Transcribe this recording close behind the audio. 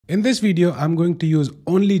In this video, I'm going to use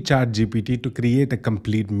only ChatGPT to create a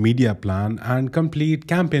complete media plan and complete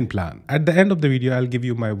campaign plan. At the end of the video, I'll give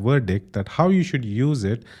you my verdict that how you should use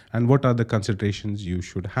it and what are the considerations you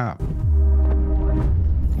should have.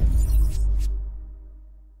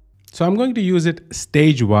 So I'm going to use it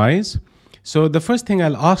stage-wise. So the first thing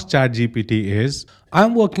I'll ask ChatGPT is,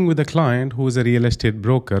 I'm working with a client who is a real estate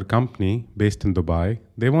broker company based in Dubai.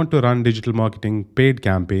 They want to run digital marketing paid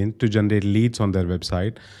campaigns to generate leads on their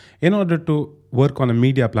website. In order to work on a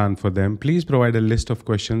media plan for them, please provide a list of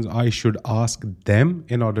questions I should ask them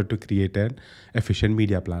in order to create an efficient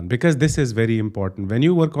media plan. Because this is very important. When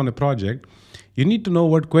you work on a project, you need to know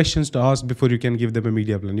what questions to ask before you can give them a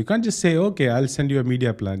media plan. You can't just say, okay, I'll send you a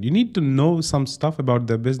media plan. You need to know some stuff about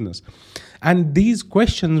their business. And these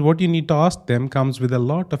questions, what you need to ask them comes with a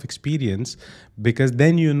lot of experience, because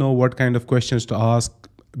then you know what kind of questions to ask.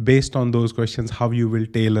 Based on those questions, how you will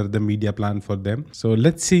tailor the media plan for them. So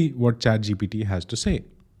let's see what ChatGPT has to say.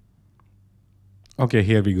 Okay,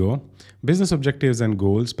 here we go. Business objectives and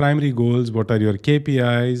goals. Primary goals, what are your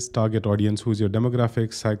KPIs, target audience, who's your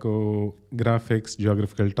demographics, psychographics,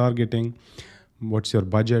 geographical targeting, what's your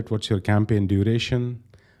budget, what's your campaign duration,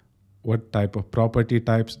 what type of property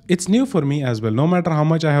types. It's new for me as well, no matter how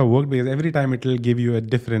much I have worked, because every time it will give you a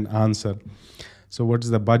different answer. So what's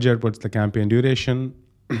the budget, what's the campaign duration,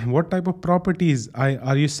 what type of properties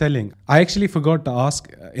are you selling? I actually forgot to ask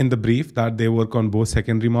in the brief that they work on both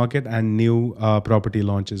secondary market and new property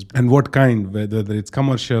launches. And what kind, whether it's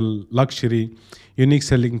commercial, luxury, unique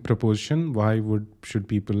selling proposition, should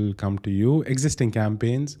people come to you, existing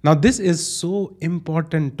campaigns. Now, this is so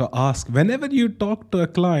important to ask. Whenever you talk to a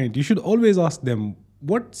client, you should always ask them,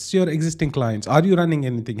 what's your existing clients? Are you running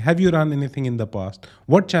anything? Have you run anything in the past?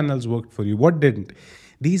 What channels worked for you? What didn't?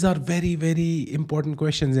 These are very, very important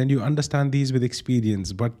questions, and you understand these with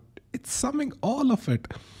experience, but it's summing all of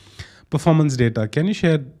it. Performance data. Can you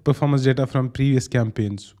share performance data from previous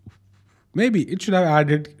campaigns? Maybe it should have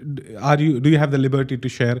added, do you have the liberty to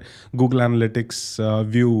share Google Analytics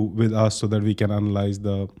view with us so that we can analyze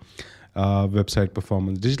the website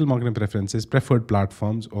performance? Digital marketing preferences, preferred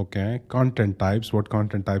platforms, okay. Content types, what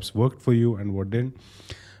content types worked for you and what didn't.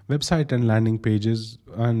 Website and landing pages,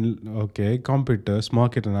 and okay, competitors,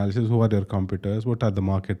 market analysis, who are your competitors, what are the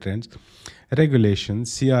market trends,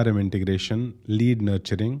 regulations, CRM integration, lead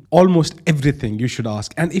nurturing, almost everything you should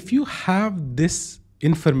ask. And if you have this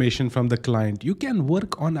information from the client, you can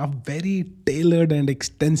work on a very tailored and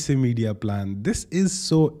extensive media plan. This is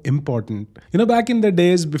so important. You know, back in the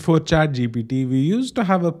days before ChatGPT, we used to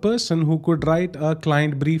have a person who could write a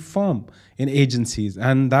client brief form in agencies,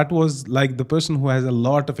 and that was like the person who has a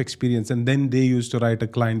lot of experience, and then they used to write a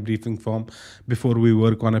client briefing form before we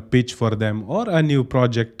work on a pitch for them or a new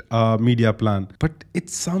project media plan. But it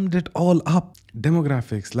summed it all up.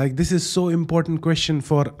 Demographics, like this is so important question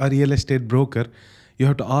for a real estate broker. You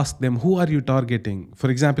have to ask them, who are you targeting? For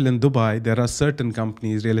example, in Dubai, there are certain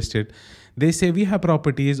companies, real estate, they say we have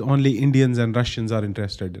properties only Indians and Russians are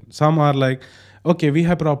interested in. Some are like, okay, we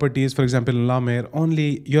have properties, for example, in Lamer,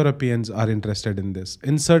 only Europeans are interested in this.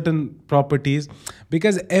 In certain properties,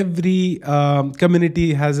 because every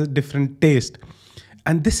community has a different taste.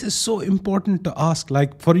 And this is so important to ask.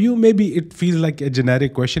 Like for you, maybe it feels like a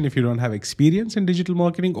generic question if you don't have experience in digital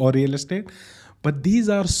marketing or real estate. But these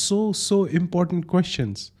are so important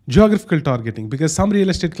questions. Geographical targeting, because some real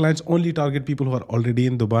estate clients only target people who are already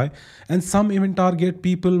in Dubai, and some even target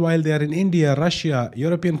people while they are in India, Russia,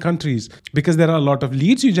 European countries, because there are a lot of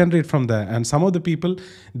leads you generate from there. And some of the people,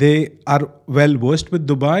 they are well versed with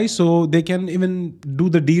Dubai, so they can even do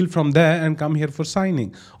the deal from there and come here for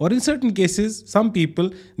signing. Or in certain cases, some people,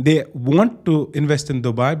 they want to invest in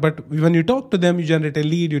Dubai, but when you talk to them, you generate a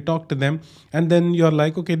lead, you talk to them, and then you're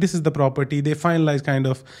like, okay, this is the property. They finalize kind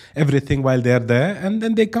of everything while they're there, and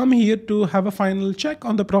then they come here to have a final check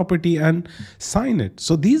on the property and sign it.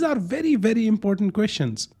 So these are very, very important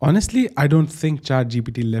questions. Honestly, I don't think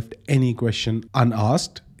ChatGPT left any question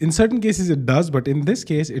unasked. In certain cases it does, but in this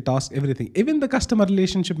case, it asks everything. Even the customer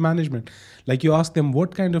relationship management. Like you ask them,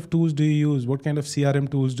 what kind of tools do you use? What kind of CRM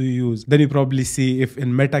tools do you use? Then you probably see if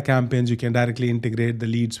in Meta campaigns, you can directly integrate, the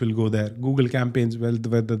leads will go there. Google campaigns, well,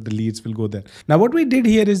 whether the leads will go there. Now, what we did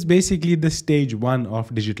here is basically the stage one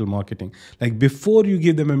of digital marketing. Like before you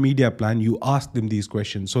give them a media plan, you ask them these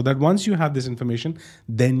questions so that once you have this information,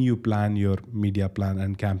 then you plan your media plan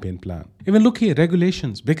and campaign plan. Even look here,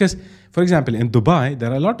 regulations, because for example, in Dubai,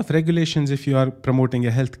 there are a lot of regulations if you are promoting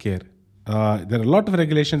a healthcare. There are a lot of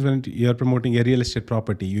regulations when you're promoting a real estate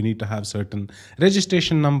property. You need to have certain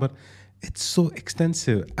registration number. It's so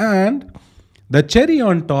extensive. And the cherry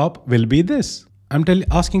on top will be this.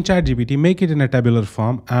 asking ChatGPT, make it in a tabular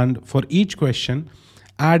form, and for each question,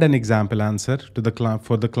 add an example answer to the client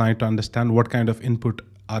for the client to understand what kind of input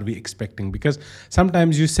are we expecting. Because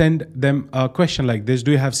sometimes you send them a question like this: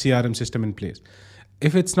 do you have CRM system in place?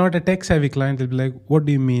 If it's not a tech savvy client, they'll be like, what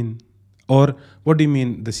do you mean? Or what do you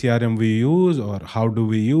mean the CRM we use, or how do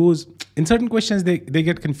we use? In certain questions, they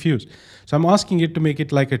get confused. So I'm asking it to make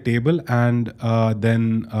it like a table, and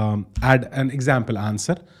then add an example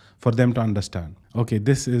answer for them to understand. Okay,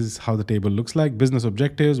 this is how the table looks like. Business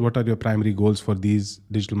objectives: what are your primary goals for these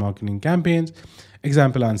digital marketing campaigns?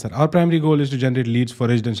 Example answer: our primary goal is to generate leads for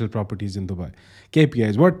residential properties in Dubai.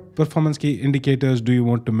 KPIs: what performance key indicators do you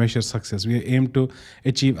want to measure success? We aim to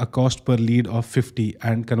achieve a cost per lead of 50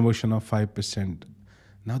 and conversion of 5%.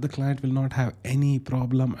 Now the client will not have any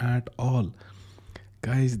problem at all.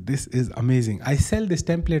 Guys, this is amazing. I sell this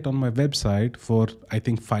template on my website for, I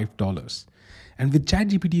think, $5. And with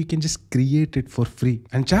ChatGPT, you can just create it for free.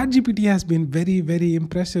 And ChatGPT has been very, very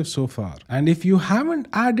impressive so far. And if you haven't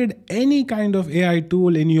added any kind of AI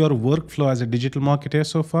tool in your workflow as a digital marketer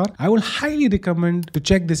so far, I will highly recommend to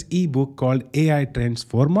check this ebook called AI Trends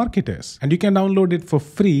for Marketers. And you can download it for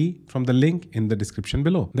free from the link in the description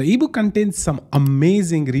below. The ebook contains some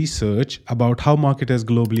amazing research about how marketers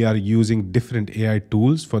globally are using different AI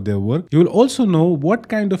tools for their work. You will also know what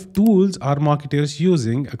kind of tools are marketers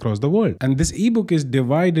using across the world. And this ebook is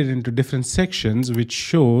divided into different sections, which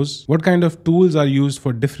shows what kind of tools are used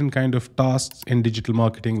for different kind of tasks in digital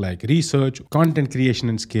marketing, like research, content creation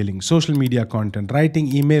and scaling, social media content,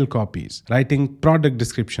 writing email copies, writing product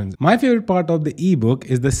descriptions. My favorite part of the ebook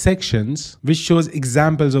is the sections which shows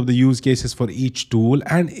examples of the use cases for each tool,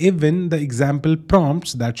 and even the example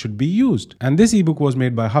prompts that should be used. And this ebook was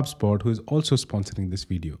made by HubSpot, who is also sponsoring this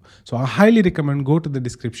video. So I highly recommend go to the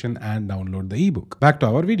description and download the ebook. Back to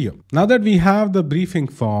our video. Now that we have the briefing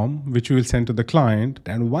form, which we will send to the client,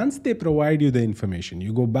 and once they provide you the information,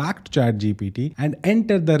 you go back to ChatGPT and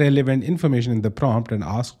enter the relevant information in the prompt and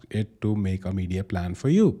ask it to make a media plan for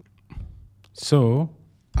you. So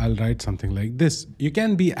I'll write something like this. You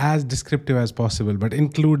can be as descriptive as possible, but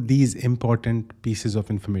include these important pieces of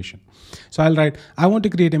information. So I'll write, I want to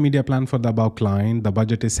create a media plan for the above client. The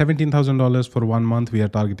budget is $17,000 for 1 month. We are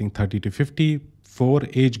targeting 30 to 54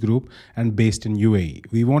 age group and based in UAE.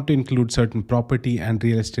 We want to include certain property and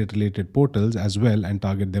real estate related portals as well and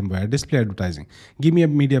target them via display advertising. Give me a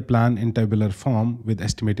media plan in tabular form with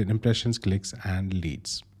estimated impressions, clicks, and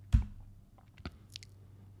leads.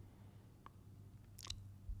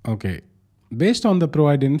 Okay, based on the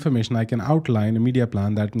provided information, I can outline a media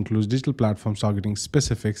plan that includes digital platforms targeting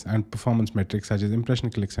specifics and performance metrics such as impression,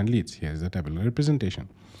 clicks, and leads. Here's the tabular representation.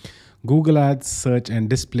 Google Ads, search and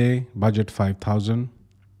display, budget 5,000.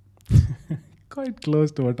 Quite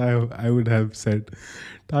close to what I would have said.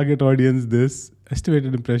 Target audience this,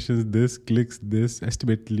 estimated impressions this, clicks this,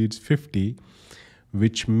 estimated leads 50,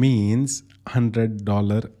 which means $100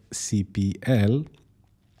 CPL.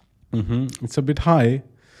 It's a bit high.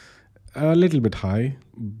 A little bit high,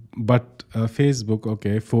 but Facebook,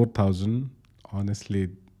 okay, 4,000. Honestly,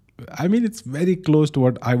 I mean, it's very close to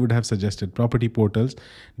what I would have suggested. Property portals,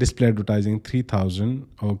 display advertising, 3,000.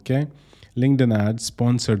 Okay, LinkedIn ads,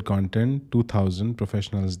 sponsored content, 2,000.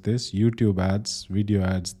 Professionals this, YouTube ads, video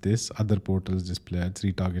ads this, other portals, display ads,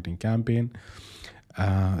 retargeting campaign.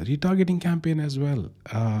 Retargeting campaign as well.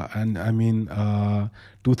 And I mean,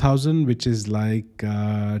 2,000, which is like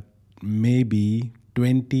maybe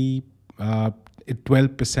 12%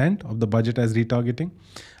 of the budget as retargeting.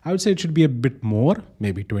 I would say it should be a bit more,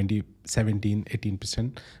 maybe 20, 17,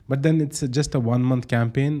 18%. But then it's just a 1 month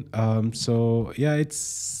campaign. So yeah, it's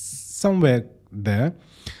somewhere there.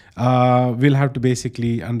 We'll have to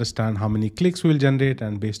basically understand how many clicks we'll generate,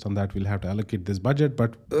 and based on that, we'll have to allocate this budget.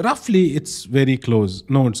 But roughly, it's very close.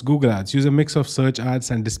 Notes: Google Ads. Use a mix of search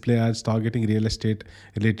ads and display ads targeting real estate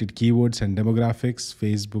related keywords and demographics.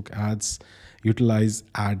 Facebook ads. Utilize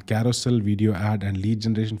ad carousel, video ad, and lead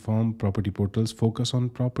generation form. Property portals. Focus on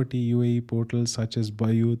property UAE portals such as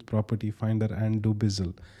Bayouth, Property Finder, and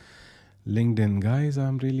Dubizzle. LinkedIn. Guys,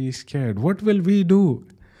 I'm really scared. What will we do?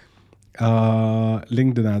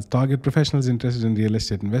 LinkedIn ads. Target professionals interested in real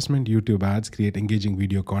estate investment. YouTube ads. Create engaging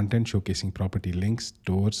video content showcasing property links,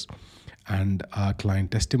 tours, and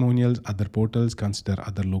client testimonials. Other portals. Consider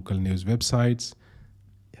other local news websites.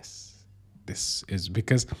 This is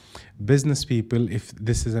because business people, if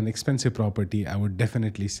this is an expensive property, I would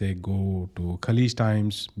definitely say go to Khalij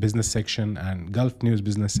Times business section and Gulf News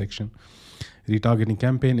business section, Retargeting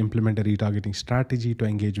campaign, implement a retargeting strategy to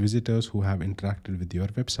engage visitors who have interacted with your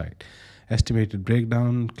website. Estimated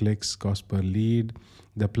breakdown, clicks, cost per lead.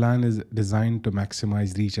 The plan is designed to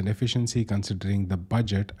maximize reach and efficiency considering the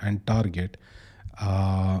budget and target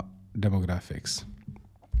demographics.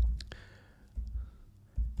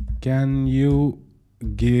 Can you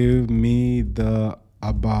give me the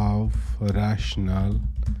above rationale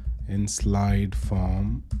in slide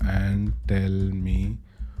form and tell me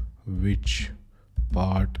which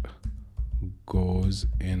part goes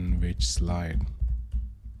in which slide?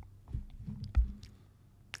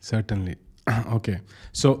 Certainly. Okay,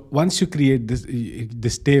 so once you create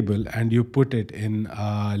this table and you put it in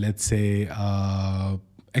let's say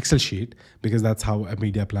Excel sheet, because that's how a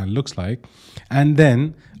media plan looks like, and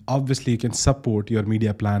then obviously you can support your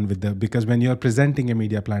media plan with because when you're presenting a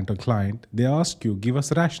media plan to a client, they ask you, give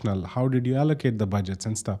us rationale, how did you allocate the budgets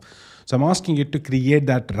and stuff. So I'm asking you to create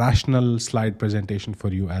that rational slide presentation for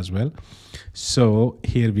you as well. So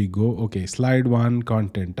here we go. Okay, slide 1,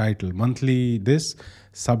 content, title, monthly this,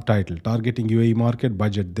 subtitle, targeting UAE market,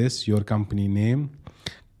 budget this, your company name.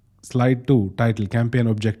 Slide 2, title, campaign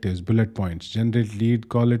objectives, bullet points, generate lead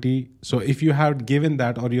quality. So if you have given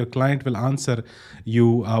that, or your client will answer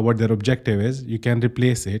you what their objective is, you can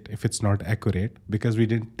replace it if it's not accurate, because we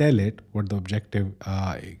didn't tell it what the objective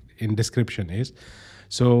in description is.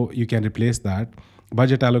 So you can replace that.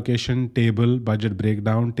 Budget allocation, table, budget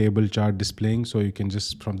breakdown, table chart displaying. So you can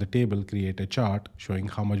just from the table create a chart showing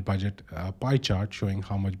how much budget, pie chart showing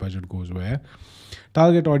how much budget goes where.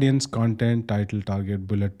 Target audience, content, title, target,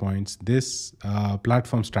 bullet points. This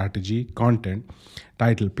platform strategy, content,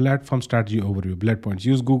 title, platform strategy overview, bullet points.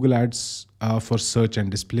 Use Google Ads for search and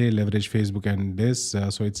display, leverage Facebook and this.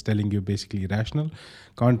 So it's telling you basically rational.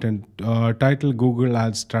 Content, title, Google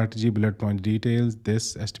Ads strategy, bullet points, details,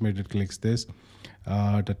 this, estimated clicks, this.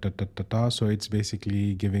 So it's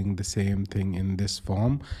basically giving the same thing in this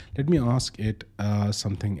form. Let me ask it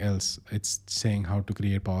something else. It's saying how to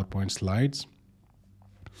create PowerPoint slides.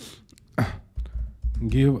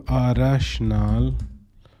 Give a rationale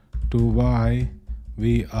to why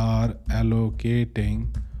we are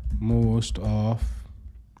allocating most of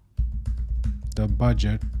the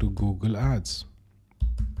budget to Google Ads.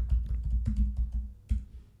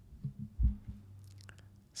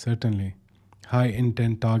 Certainly. High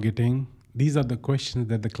intent targeting. These are the questions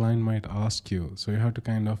that the client might ask you. So you have to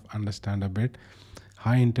kind of understand a bit.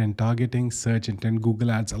 High intent targeting, search intent. Google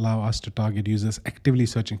Ads allow us to target users actively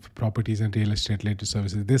searching for properties and real estate related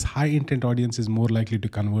services. This high intent audience is more likely to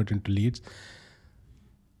convert into leads.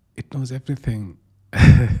 It knows everything.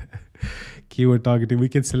 Keyword targeting. We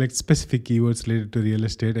can select specific keywords related to real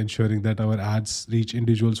estate, ensuring that our ads reach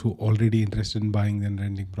individuals who are already interested in buying and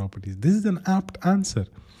renting properties. This is an apt answer.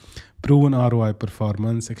 Proven ROI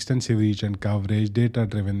performance, extensive reach and coverage,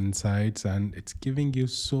 data-driven insights, and it's giving you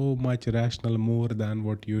so much rational more than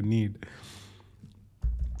what you need.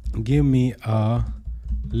 Give me a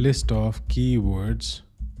list of keywords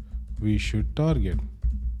we should target.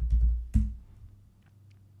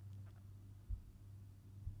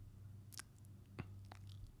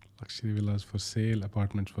 Luxury villas for sale,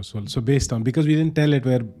 apartments for sold. So based on, because we didn't tell it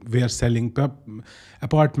where we are selling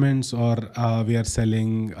apartments or we are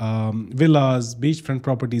selling villas, beachfront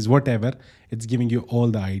properties, whatever, it's giving you all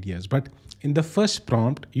the ideas. But in the first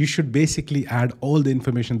prompt, you should basically add all the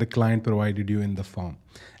information the client provided you in the form.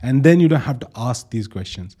 And then you don't have to ask these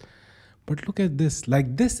questions. But look at this,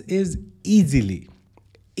 like this is easily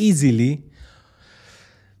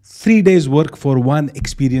 3 days work for one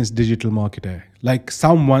experienced digital marketer, like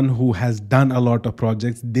someone who has done a lot of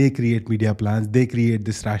projects. They create media plans, they create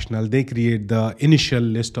this rationale, they create the initial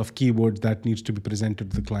list of keywords that needs to be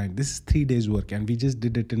presented to the client. This is 3 days work and we just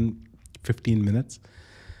did it in 15 minutes.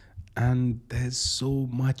 And there's so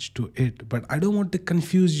much to it, but I don't want to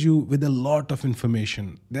confuse you with a lot of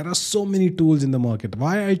information. There are so many tools in the market.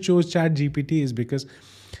 Why I chose ChatGPT is because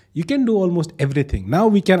you can do almost everything. Now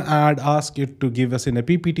we can ask it to give us in a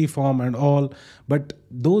PPT form and all, but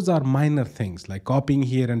those are minor things like copying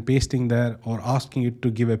here and pasting there or asking it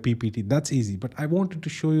to give a PPT. That's easy, but I wanted to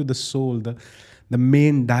show you the soul, the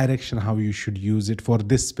main direction, how you should use it for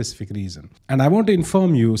this specific reason. And I want to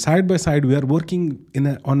inform you, side by side, we are working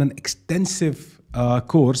on an extensive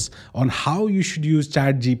course on how you should use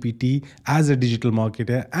ChatGPT as a digital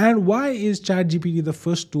marketer, and why is ChatGPT the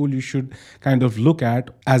first tool you should kind of look at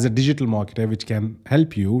as a digital marketer, which can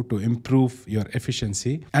help you to improve your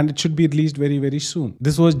efficiency. And it should be released very, very soon.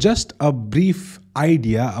 This was just a brief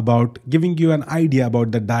idea about giving you an idea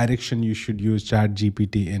about the direction you should use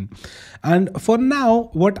ChatGPT in. And for now,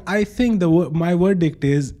 what I think my verdict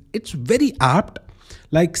is, it's very apt.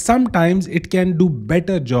 Like sometimes it can do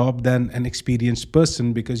better job than an experienced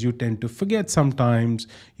person because you tend to forget sometimes,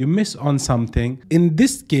 you miss on something. In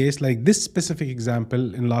this case, like this specific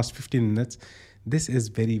example in last 15 minutes, this is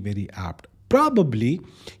very, very apt. Probably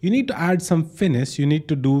you need to add some finesse, you need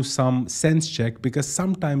to do some sense check because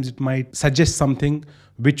sometimes it might suggest something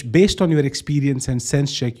which based on your experience and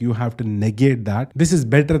sense check you have to negate that. This is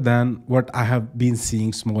better than what I have been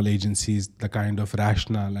seeing small agencies, the kind of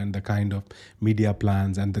rationale and the kind of media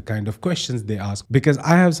plans and the kind of questions they ask, because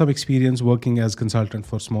I have some experience working as consultant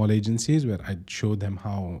for small agencies where I show them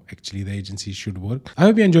how actually the agency should work. I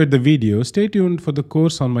hope you enjoyed the video. Stay tuned for the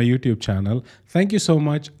course on my YouTube channel. Thank you so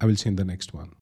much. I will see you in the next one.